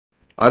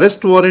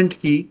Arrest warrant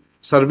की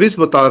service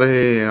बता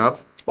रहे हैं आप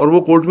और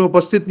वो कोर्ट में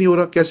उपस्थित नहीं हो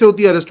रहा, कैसे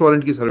होती है अरेस्ट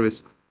वारंट की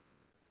सर्विस?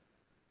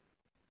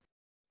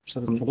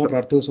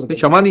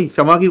 क्षमा नहीं,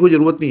 क्षमा की कोई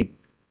जरूरत नहीं।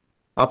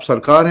 आप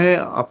सरकार हैं,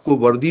 आपको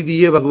वर्दी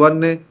दी है भगवान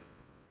ने,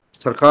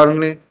 सरकार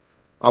ने,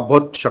 आप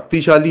बहुत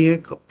शक्तिशाली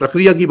हैं।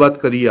 प्रक्रिया की बात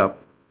करिए आप।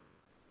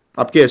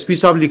 आपके एसपी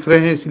साहब लिख रहे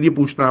हैं इसलिए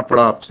पूछना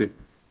पड़ा आपसे।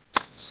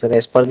 Sir,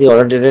 as per the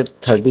order dated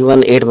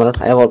 31/8 minute,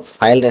 I have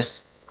filed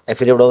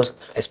affidavit of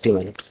SP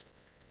minute.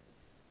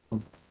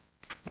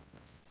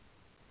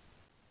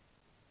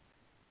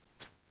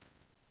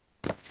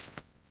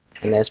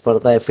 And as per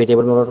the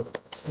affidavit minute,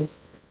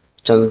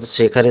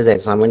 Chandrasekhar is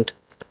examined.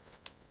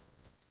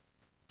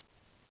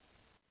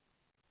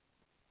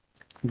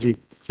 जी,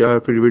 क्या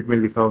एफिडेविट में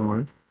लिखा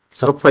उन्होंने?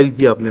 सब फाइल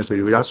किया आपने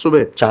एफिडेविट आज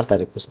सुबह 4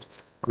 तारीख को सर।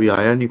 अभी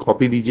आया नहीं,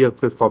 कॉपी दीजिए,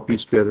 आपके कॉपी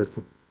इस पे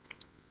तो।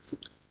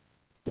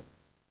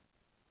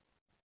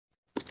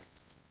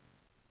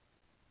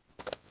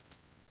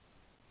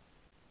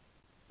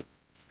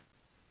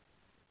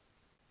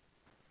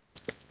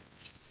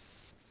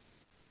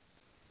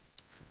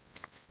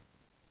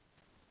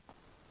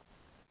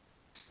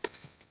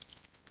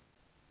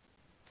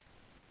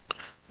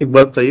 एक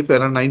बात बताइए,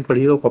 पैरा 9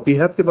 पढ़िएगा, कॉपी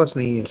है आपके पास?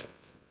 नहीं है,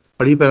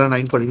 पढ़िए पैरा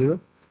 9 पढ़िएगा।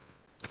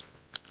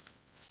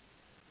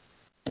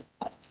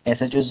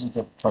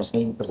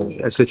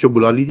 SHO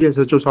बुला लीजिए,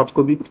 SHO साहब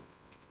को भी।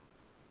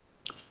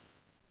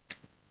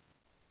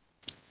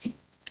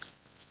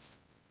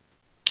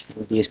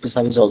 DSP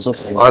साहब इज आल्सो।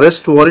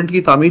 अरेस्ट वारंट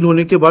की तामील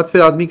होने के बाद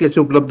फिर आदमी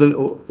कैसे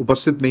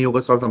उपस्थित नहीं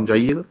होगा, साहब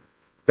समझाइएगा।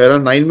 पैरा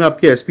 9 में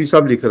आपके एसपी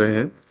साहब लिख रहे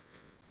हैं,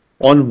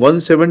 On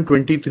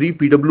 1/7/23,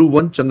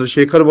 PW1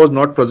 Chandrasekhar was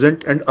not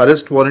present and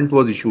arrest warrant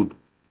was issued.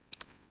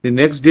 The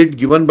next date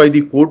given by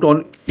the court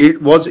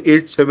was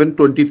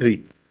 8/7/23.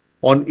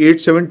 On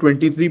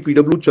 8/7/23,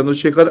 PW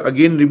Chandrasekhar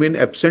again remained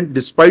absent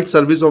despite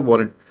service of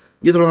warrant.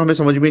 ये थोड़ा हमें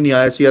समझ में नहीं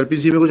आया,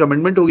 CRPC में कुछ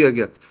अमेंडमेंट हो गया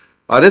क्या?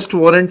 अरेस्ट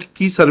वारंट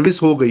की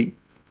सर्विस हो गई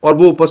और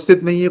वो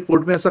उपस्थित नहीं है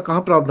कोर्ट में, ऐसा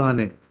कहाँ प्रावधान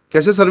है?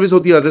 कैसे सर्विस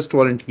होती है अरेस्ट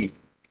वारंट की?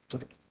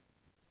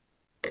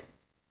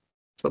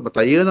 तो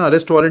बताइएगा ना,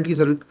 अरेस्ट वारंट की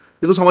सर्विस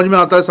ये तो समझ में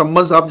आता है।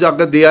 सम्मन्स आप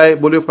जाकर दे आए,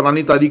 बोले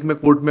फलानी तारीख में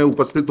कोर्ट में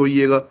उपस्थित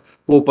होइएगा,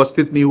 वो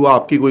उपस्थित नहीं हुआ,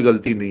 आपकी कोई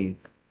गलती नहीं है।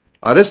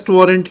 अरेस्ट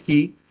वारंट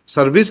की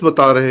सर्विस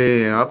बता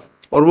रहे हैं आप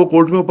और वो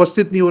कोर्ट में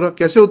उपस्थित नहीं हो रहा,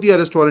 कैसे होती है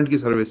अरेस्ट वारंट की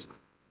सर्विस?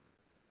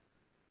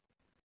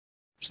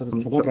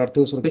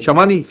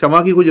 क्षमा नहीं,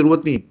 क्षमा की कोई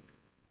जरूरत नहीं।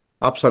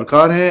 आप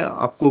सरकार हैं,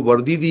 आपको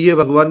वर्दी दी है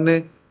भगवान ने,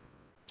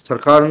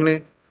 सरकार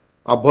ने,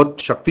 आप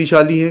बहुत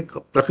शक्तिशाली हैं।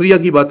 प्रक्रिया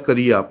की बात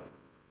करिए आप।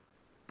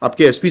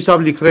 आपके एसपी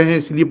साहब लिख रहे हैं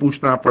इसलिए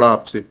पूछना पड़ा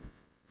आपसे।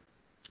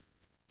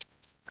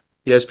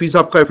 ये एसपी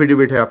साहब का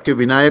एफिडेविट है, आपके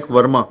विनायक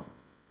वर्मा।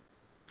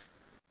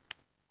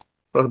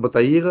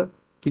 बताइएगा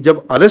कि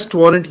जब अरेस्ट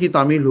वारंट की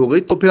तामील हो गई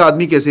तो फिर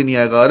आदमी कैसे नहीं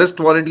आएगा?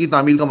 अरेस्ट वारंट की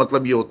तामील का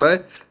मतलब ये होता है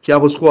कि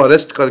आप उसको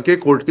अरेस्ट करके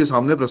कोर्ट के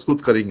सामने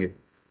प्रस्तुत करेंगे।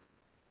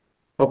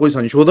 और कोई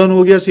संशोधन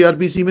हो गया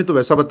सीआरपीसी में तो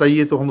वैसा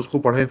बताइए तो हम उसको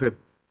पढ़ें फिर।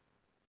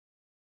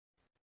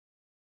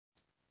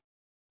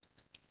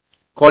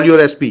 Call your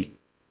SP.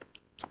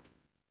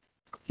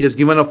 He has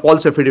given a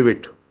false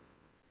affidavit.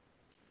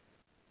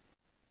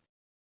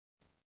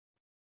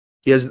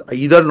 He has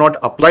either not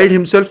applied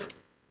himself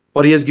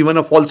or he has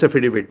given a false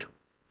affidavit.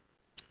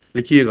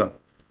 लिखिएगा,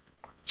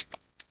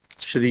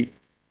 Shri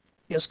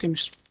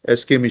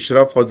SK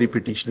Mishra for the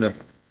petitioner.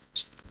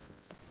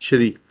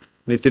 Shri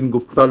Nitin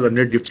Gupta,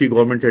 learned deputy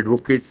government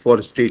advocate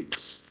for state,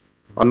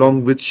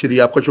 along with Shri,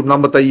 आपका शुभ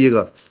नाम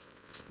बताइएगा।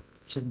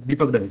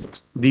 दीपक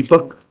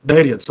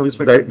Dahariya,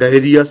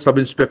 sub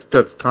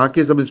inspector. कहाँ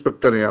के sub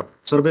inspector हैं आप?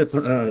 Sir मैं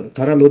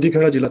थाना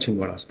लोधीखेड़ा, जिला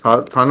छिंदवाड़ा।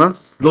 थाना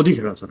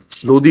Lodhikheda sir,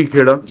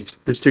 Lodhikheda,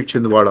 district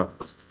Chhindwara.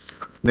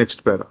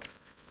 Next para.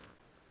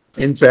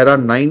 In para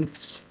 9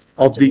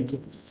 of the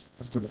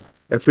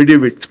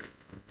affidavit,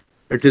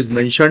 it is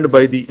mentioned by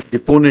the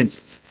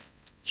deponent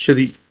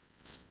Shri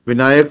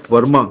Vinayak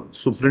Verma,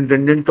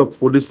 Superintendent of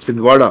Police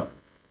Chhindwara,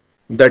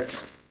 that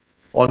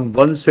on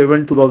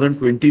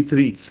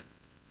 1/7/2023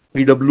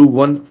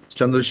 PW1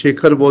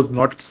 Chandrasekhar was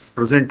not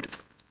present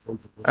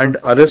and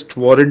arrest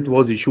warrant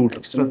was issued.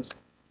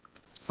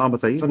 हाँ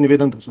बताइए sir,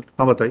 निवेदन था sir.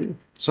 हाँ बताइए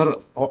sir,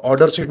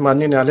 order sheet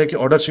माननीय न्यायालय की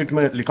order sheet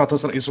में लिखा था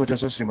सर, इस वजह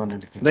से श्रीमान ने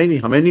लिखा। नहीं,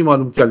 हमें नहीं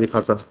मालूम क्या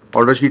लिखा था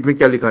ऑर्डर शीट में।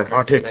 क्या लिखा है?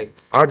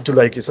 8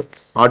 जुलाई की सर।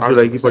 8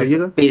 जुलाई की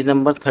पढ़िएगा, पेज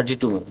नंबर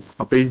 32 में।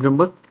 पेज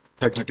नंबर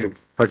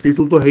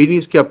 32 तो है ही नहीं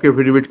इसके आपके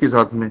एफिडेविट के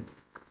साथ में।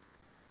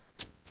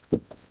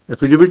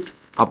 एफिडेविट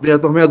आपने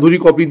तो हमें अधूरी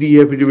कॉपी दी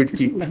है एफिडेविट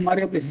की।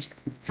 हमारे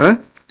एप्लीकेशन है,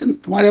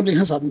 तुम्हारे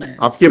एप्लीकेशन साथ में है,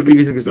 आपके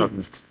एप्लीकेशन के साथ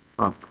में।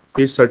 हाँ,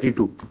 पेज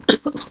 32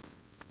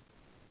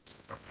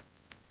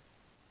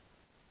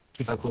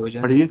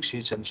 पढ़िए,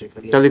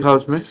 क्या लिखा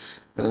उसमें?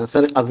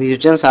 सर,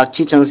 अभियोजन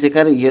साक्षी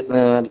चंद्रशेखर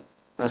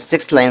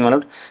 6th लाइन वाला,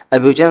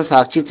 अभियोजन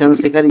साक्षी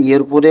चंद्रशेखर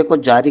येरपुरे को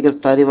जारी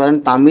गिरफ्तारी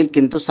वारंट तामील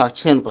किंतु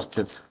साक्षी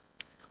अनुपस्थित।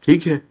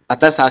 ठीक है,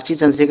 अतः साक्षी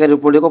चंद्रशेखर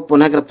येरपुरे को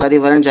पुनः गिरफ्तारी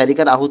वारंट जारी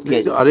कर आहूत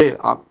किया जाए। अरे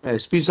आप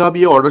एसपी साहब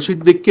ये ऑर्डर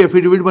शीट देख के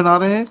एफिडेविट बना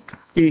रहे हैं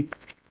कि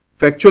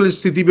फैक्चुअल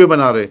स्थिति पे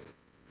बना रहे?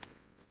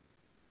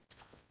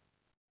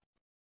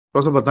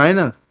 थोड़ा सा बताएं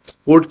ना।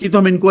 कोर्ट की तो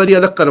हम इंक्वायरी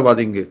अलग करवा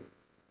देंगे.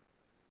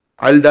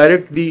 I'll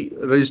direct the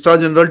Registrar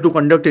General to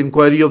conduct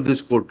inquiry of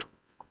this court.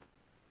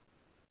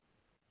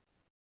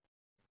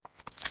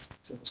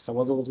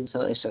 सवा 2 बजे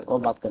सर और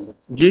बात कर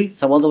लेते जी,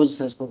 सवा 2 बजे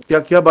सर इसको क्या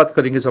क्या बात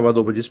करेंगे सवा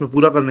 2 बजे? इसमें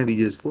पूरा करने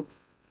दीजिए इसको,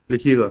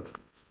 लिखिएगा.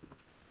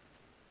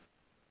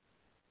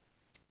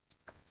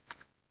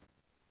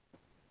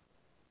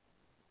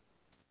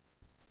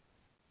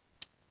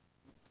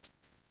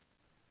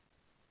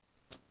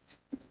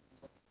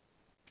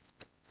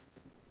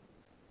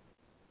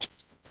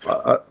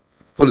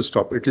 Full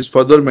stop. It is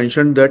further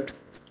mentioned that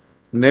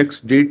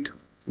next date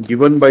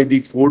given by the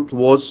court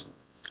was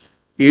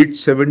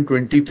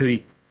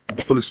 8/7/23.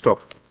 Full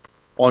stop.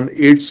 On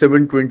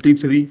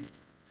 8/7/23,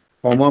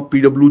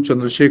 PW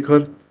Chandrasekhar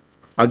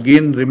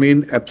again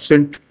remain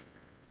absent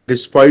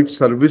despite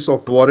service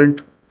of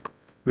warrant,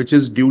 which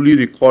is duly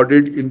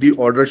recorded in the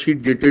order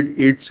sheet dated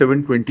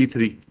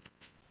 8/7/23.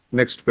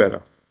 Next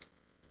para.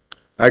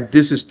 At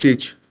this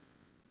stage,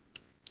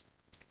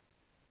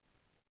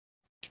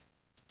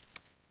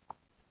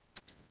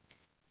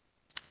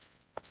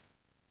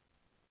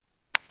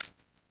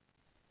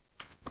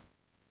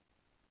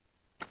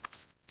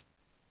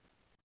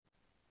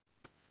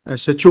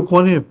 SHO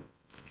कौन है?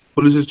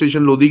 Police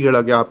station Lodhi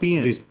Kheda के आप ही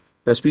हैं?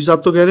 SP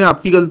साहब तो कह रहे हैं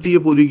आपकी गलती है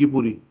पूरी की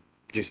पूरी.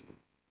 जी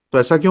तो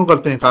ऐसा क्यों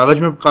करते हैं? कागज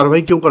में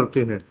कार्रवाई क्यों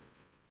करते हैं?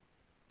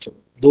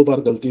 2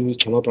 बार गलती हुई,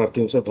 क्षमा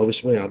प्रार्थी हूँ सर,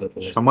 भविष्य में याद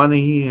रखूंगा. क्षमा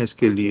नहीं है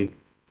इसके लिए.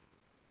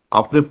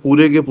 आपने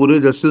पूरे के पूरे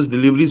जस्टिस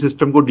डिलीवरी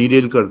सिस्टम को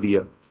डीरेल कर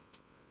दिया.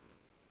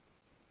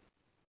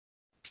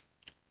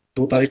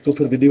 2 तारीख को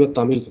फिर विधिवत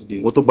तामील कर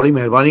दी. वो तो बड़ी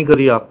मेहरबानी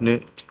करी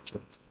आपने.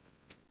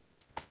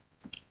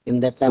 इन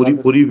दैट पूरी टाइम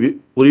पूरी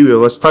पूरी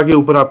व्यवस्था के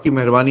ऊपर आपकी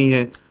मेहरबानी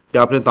है कि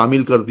आपने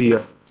तामील कर दिया.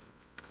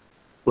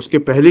 उसके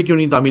पहले क्यों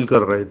नहीं तामील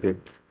कर रहे थे?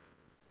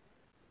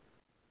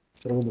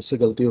 सर वो मुझसे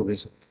गलती हो गई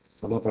सर,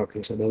 क्षमा प्रार्थी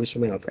हूँ सर, भविष्य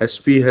में याद रखूंगा.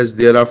 SP has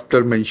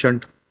thereafter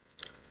mentioned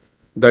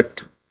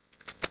that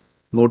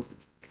no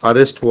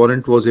arrest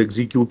warrant was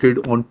executed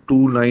on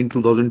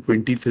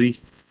 2/9/2023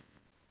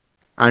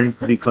 and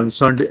the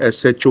concerned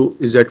SHO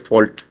is at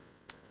fault.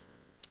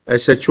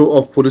 SHO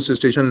of Police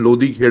Station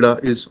Lodi Kheda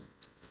is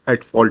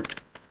at fault.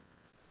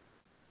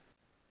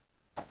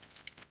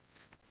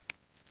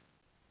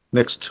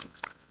 Next.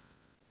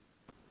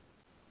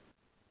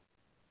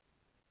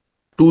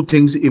 2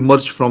 things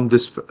emerge from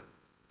this.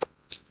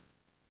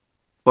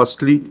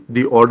 Firstly,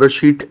 the order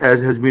sheet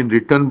as has been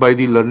written by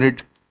the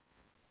learned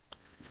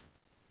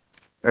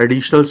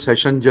additional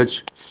session judge,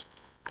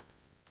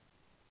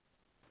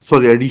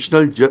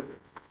 additional judge,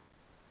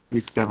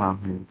 इसका नाम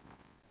है,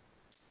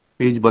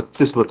 page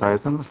 32 बताया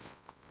था ना,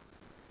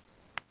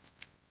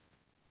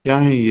 क्या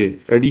है ये?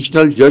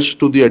 Additional जज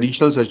टू द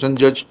एडिशनल सेशन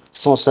जज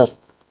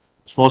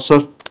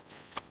Sausar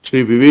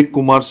Shri Vivek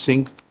Kumar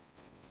Singh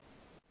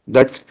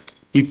that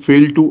he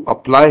failed to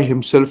apply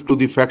himself to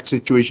the fact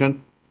situation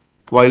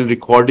while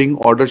recording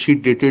order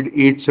sheet dated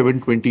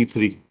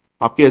 8/7/23.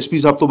 आपके एसपी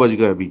साहब तो बच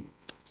गए अभी.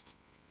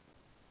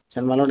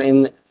 Sir my lord, in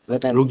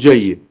that time रुक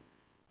जाइए.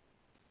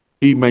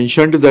 He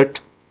mentioned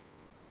that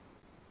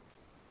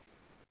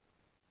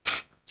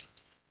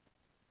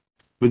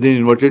within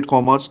inverted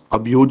commas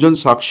अभियोजन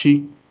साक्षी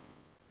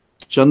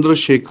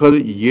चंद्रशेखर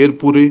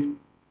येरपुरे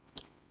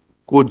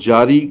को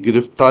जारी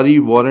गिरफ्तारी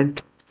वारंट,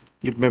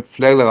 ये मैं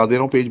फ्लैग लगा दे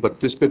रहा हूं पेज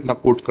 32 पे, इतना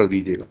कोट कर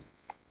दीजिएगा.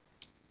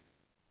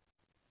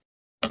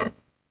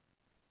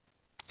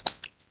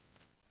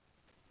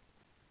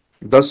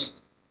 Thus,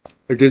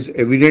 it is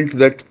evident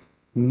that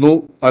no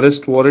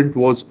arrest warrant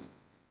was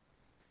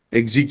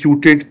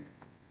executed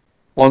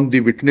on the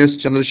witness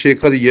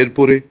Chandrasekhar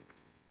Yerpure,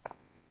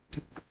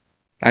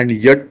 and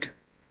yet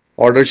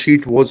order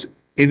sheet was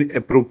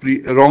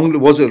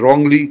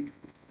wrongly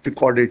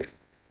recorded.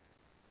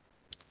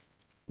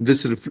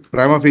 This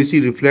prima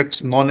facie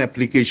reflects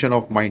non-application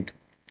of mind.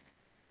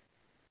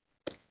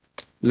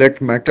 Let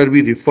matter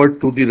be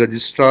referred to the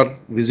registrar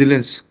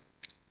vigilance,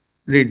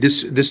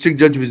 district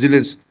judge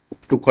vigilance,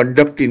 to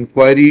conduct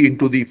inquiry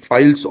into the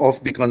files of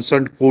the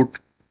concerned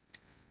court.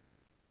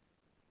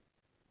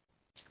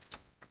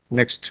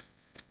 Next,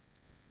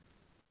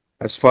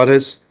 as far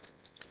as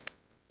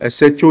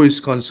SHO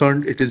is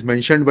concerned, it is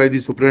mentioned by the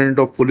Superintendent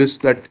of Police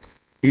that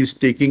he is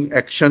taking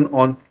action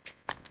on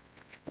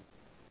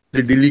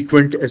the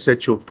delinquent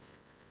SHO.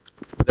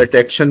 That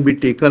action be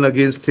taken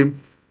against him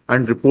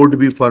and report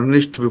be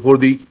furnished before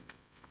the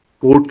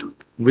court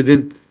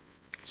within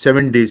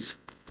 7 days.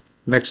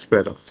 Next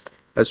para.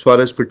 As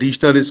far as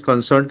petitioner is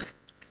concerned,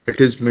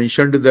 it is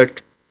mentioned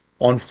that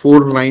on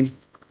 4/9,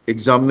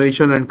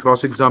 examination and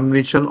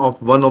cross-examination of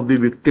one of the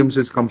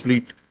victims is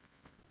complete.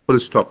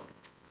 Full stop.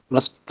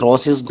 plus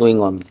cross is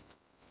going on.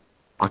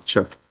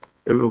 Acha.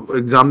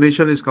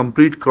 Examination is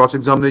complete,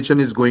 cross-examination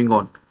is going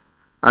on,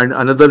 and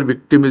another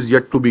victim is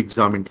yet to be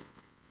examined.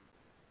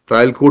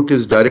 Trial court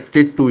is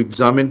directed to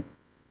examine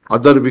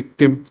other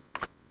victim,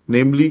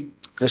 namely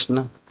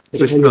Krishna.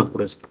 Krishna.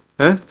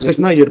 Eh?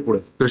 Krishna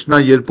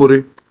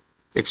Yerpure,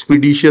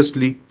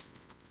 expeditiously,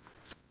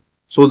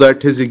 so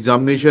that his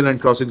examination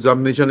and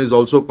cross-examination is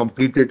also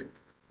completed.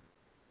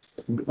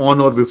 on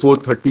or before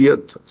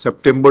 30th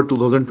September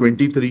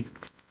 2023.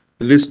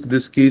 List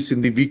this case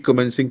in the week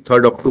commencing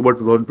 3rd October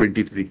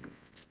 2023.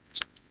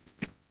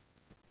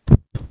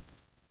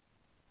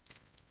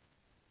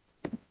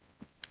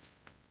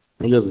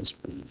 Hello,